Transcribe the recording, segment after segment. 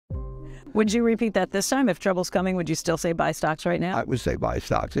Would you repeat that this time? If trouble's coming, would you still say buy stocks right now? I would say buy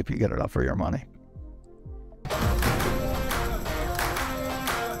stocks if you get enough for your money.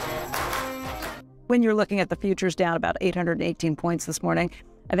 When you're looking at the futures down about 818 points this morning,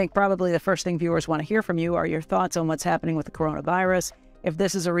 I think probably the first thing viewers want to hear from you are your thoughts on what's happening with the coronavirus, if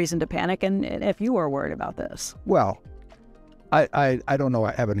this is a reason to panic, and if you are worried about this. Well, I don't know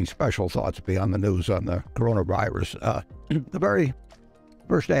I have any special thoughts beyond the news on the coronavirus. The very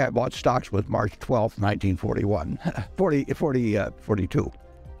first day I bought stocks was March 12th, 1942.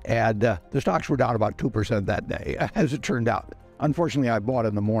 And the stocks were down about 2% that day, as it turned out. Unfortunately, I bought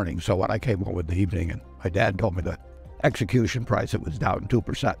in the morning, so when I came home in the evening and my dad told me the execution price, it was down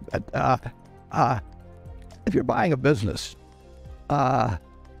 2%. But if you're buying a business, and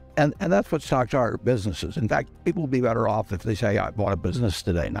that's what stocks are, businesses. In fact, people will be better off if they say, I bought a business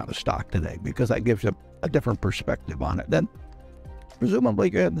today, not a stock today, because that gives you a different perspective on it. Then, presumably,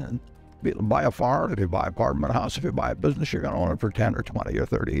 you can buy a farm, if you buy an apartment house, if you buy a business, you're going to own it for 10 or 20 or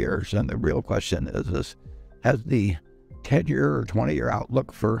 30 years. And the real question is has the 10-year or 20-year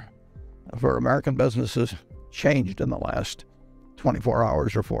outlook for American businesses changed in the last 24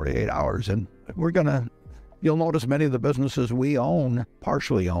 hours or 48 hours? And you'll notice many of the businesses we own,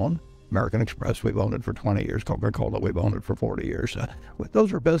 partially own. American Express, we've owned it for 20 years. Coca-Cola, we've owned it for 40 years.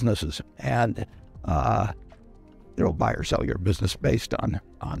 Those are businesses, and you'll buy or sell your business based on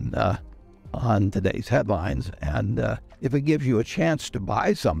today's headlines. And if it gives you a chance to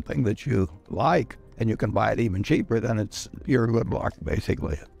buy something that you like, and you can buy it even cheaper, then you're good luck,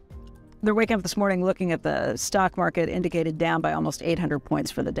 basically. They're waking up this morning looking at the stock market indicated down by almost 800 points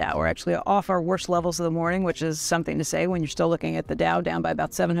for the Dow. We're actually off our worst levels of the morning, which is something to say when you're still looking at the Dow down by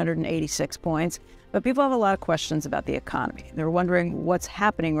about 786 points. But people have a lot of questions about the economy. They're wondering what's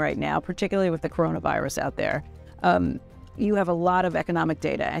happening right now, particularly with the coronavirus out there. You have a lot of economic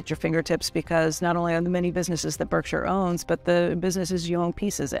data at your fingertips because not only are the many businesses that Berkshire owns, but the businesses you own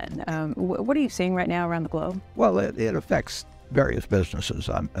pieces in. What are you seeing right now around the globe? Well, it affects various businesses.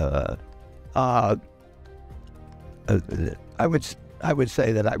 I would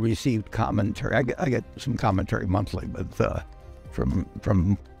say that I received commentary. I get some commentary monthly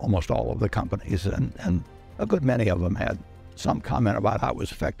from almost all of the companies, and a good many of them had some comment about how it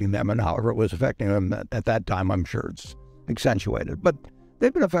was affecting them, and however it was affecting them at that time, I'm sure it's accentuated. But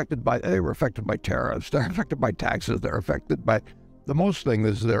they were affected by tariffs, they're affected by taxes, they're affected by, the most thing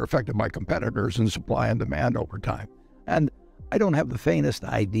is they're affected by competitors and supply and demand over time. And I don't have the faintest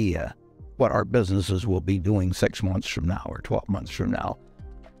idea what our businesses will be doing 6 months from now or 12 months from now.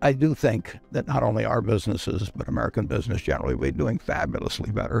 I do think that not only our businesses, but American business generally will be doing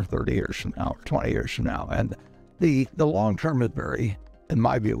fabulously better 30 years from now or 20 years from now. And the long term is in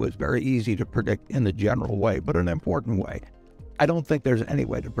my view, is very easy to predict in the general way, but an important way. I don't think there's any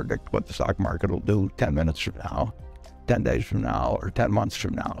way to predict what the stock market will do 10 minutes from now, 10 days from now, or 10 months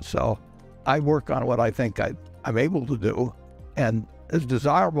from now. So I work on what I think I'm able to do, and as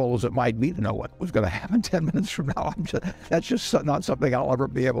desirable as it might be to know what was going to happen 10 minutes from now, that's just not something I'll ever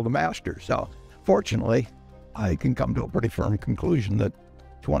be able to master. So fortunately, I can come to a pretty firm conclusion that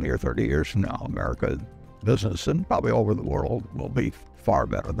 20 or 30 years from now, America business and probably over the world will be far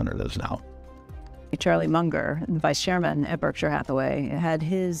better than it is now. Charlie Munger, the vice chairman at Berkshire Hathaway, had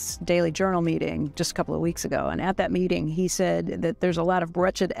his daily journal meeting just a couple of weeks ago. And at that meeting, he said that there's a lot of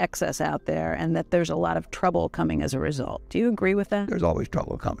wretched excess out there and that there's a lot of trouble coming as a result. Do you agree with that? There's always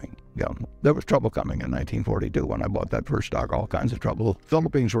trouble coming. Yeah, there was trouble coming in 1942 when I bought that first stock, all kinds of trouble.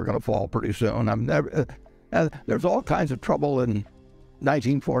 Philippines were going to fall pretty soon. There's all kinds of trouble in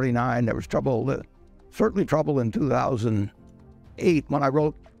 1949. There was trouble, certainly trouble in 2008 when I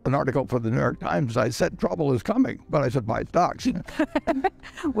wrote an article for the New York Times. I said trouble is coming, but I said buy stocks.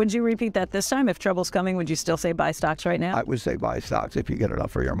 Would you repeat that this time? If trouble's coming, would you still say buy stocks right now? I would say buy stocks if you get enough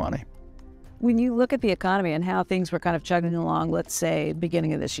for your money. When you look at the economy and how things were kind of chugging along, let's say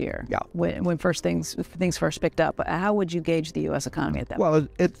beginning of this year, yeah, when things first picked up, how would you gauge the U.S. economy at that point? Well,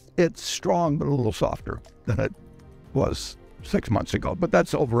 it's strong, but a little softer than it was 6 months ago. But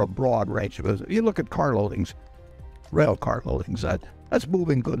that's over a broad range of it. You look at car loadings, rail car loadings, that's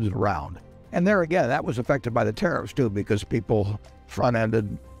moving goods around. And there again, that was affected by the tariffs too, because people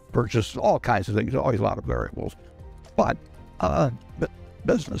front-ended purchased all kinds of things, always a lot of variables. But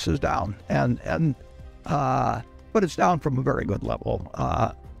business is down, but it's down from a very good level.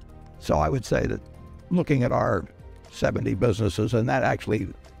 So I would say that looking at our 70 businesses, and that actually,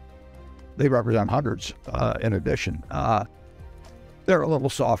 they represent hundreds in addition, they're a little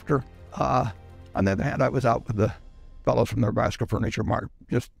softer. On the other hand, I was out with the fellows from the Nebraska Furniture Mart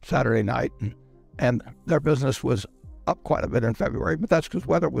just Saturday night, and their business was up quite a bit in February, but that's because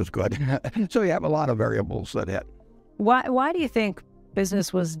weather was good. So you have a lot of variables that hit. Why do you think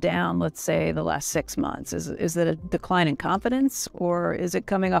business was down, let's say, the last 6 months? Is it a decline in confidence, or is it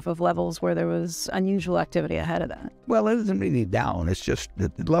coming off of levels where there was unusual activity ahead of that? Well, it isn't really down. It's just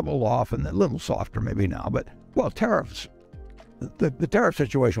it leveled off and a little softer maybe now. But, well, tariffs. The tariff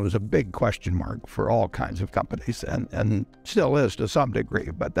situation was a big question mark for all kinds of companies, and still is to some degree.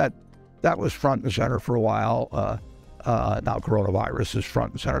 But that was front and center for a while. Now coronavirus is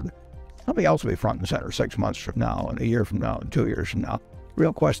front and center. Something else will be front and center 6 months from now, and a year from now, and 2 years from now.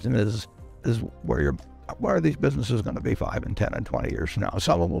 Real question is where are these businesses going to be 5 and 10 and 20 years from now?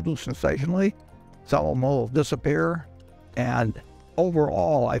 Some of them will do sensationally, some of them will disappear, and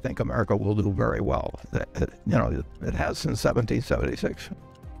overall, I think America will do very well. It has since 1776.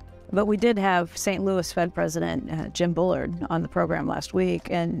 But we did have St. Louis Fed President Jim Bullard on the program last week,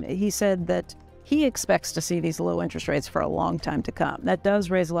 and he said that he expects to see these low interest rates for a long time to come. That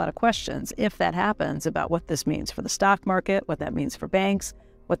does raise a lot of questions, if that happens, about what this means for the stock market, what that means for banks,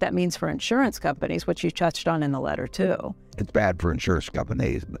 what that means for insurance companies, which you touched on in the letter too. It's bad for insurance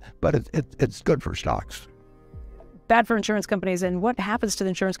companies, but it's good for stocks. Bad for insurance companies, and what happens to the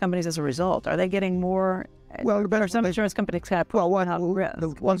insurance companies as a result? Are they getting more? Well, some insurance companies have risk.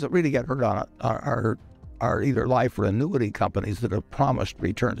 The ones that really get hurt on it are either life or annuity companies that have promised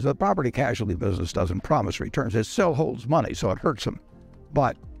returns. The property casualty business doesn't promise returns. It still holds money, so it hurts them.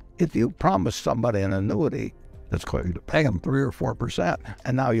 But if you promise somebody an annuity that's going to pay them 3 or 4%,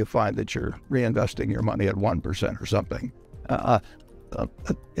 and now you find that you're reinvesting your money at 1% or something,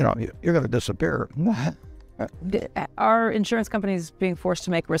 you're going to disappear. Are insurance companies being forced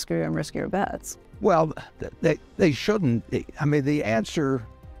to make riskier and riskier bets? Well, they shouldn't. I mean, the answer,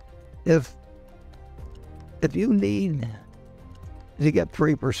 if you need to get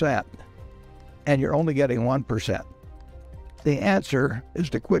 3% and you're only getting 1%, the answer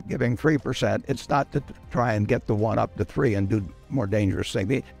is to quit giving 3%. It's not to try and get the 1 up to 3 and do more dangerous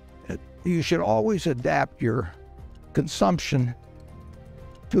things. You should always adapt your consumption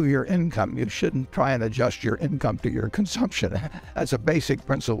to your income. You shouldn't try and adjust your income to your consumption. That's a basic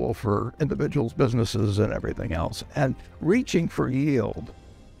principle for individuals, businesses, and everything else. And reaching for yield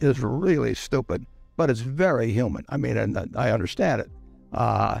is really stupid, but it's very human. I mean, and I understand it.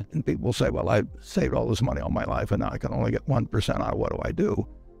 And people say, well, I've saved all this money all my life, and now I can only get 1% out. What do I do?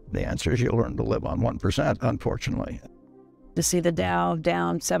 The answer is you learn to live on 1%, unfortunately. To see the Dow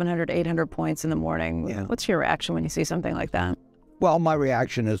down 700, 800 points in the morning, What's your reaction when you see something like that? Well, my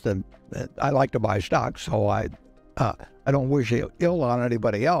reaction is that I like to buy stocks, so I don't wish ill on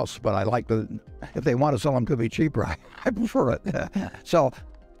anybody else, but I like to, if they want to sell them to me cheaper, I prefer it. So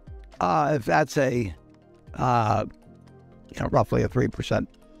if that's a roughly a 3%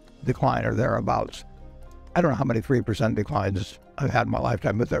 decline or thereabouts, I don't know how many 3% declines I've had in my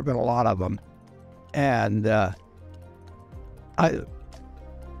lifetime, but there have been a lot of them, and I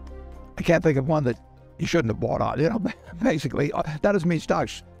can't think of one that you shouldn't have bought on. Basically, that doesn't mean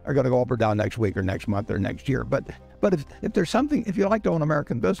stocks are going to go up or down next week or next month or next year. But if there's something, if you like to own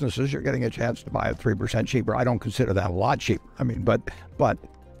American businesses, you're getting a chance to buy it 3% cheaper. I don't consider that a lot cheaper. I mean, but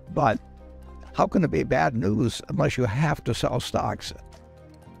how can it be bad news unless you have to sell stocks?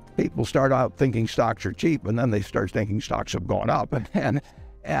 People start out thinking stocks are cheap, and then they start thinking stocks have gone up.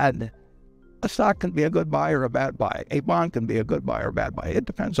 And a stock can be a good buy or a bad buy. A bond can be a good buy or a bad buy. It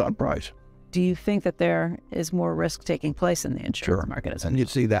depends on price. Do you think that there is more risk taking place in the insurance market? And you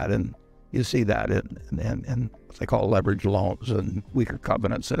see that in what they call leverage loans and weaker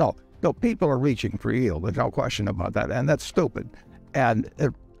covenants. And no, people are reaching for yield. There's no question about that, and that's stupid. And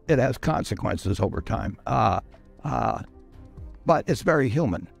it has consequences over time. But it's very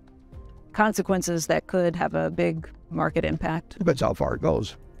human. Consequences that could have a big market impact. Depends how far it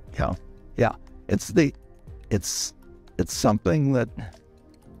goes. Yeah. It's something that.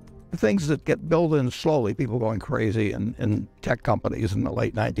 The things that get built in slowly, people going crazy in tech companies in the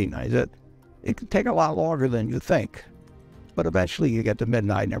late 1990s, it can take a lot longer than you think. But eventually you get to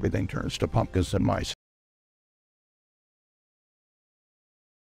midnight and everything turns to pumpkins and mice.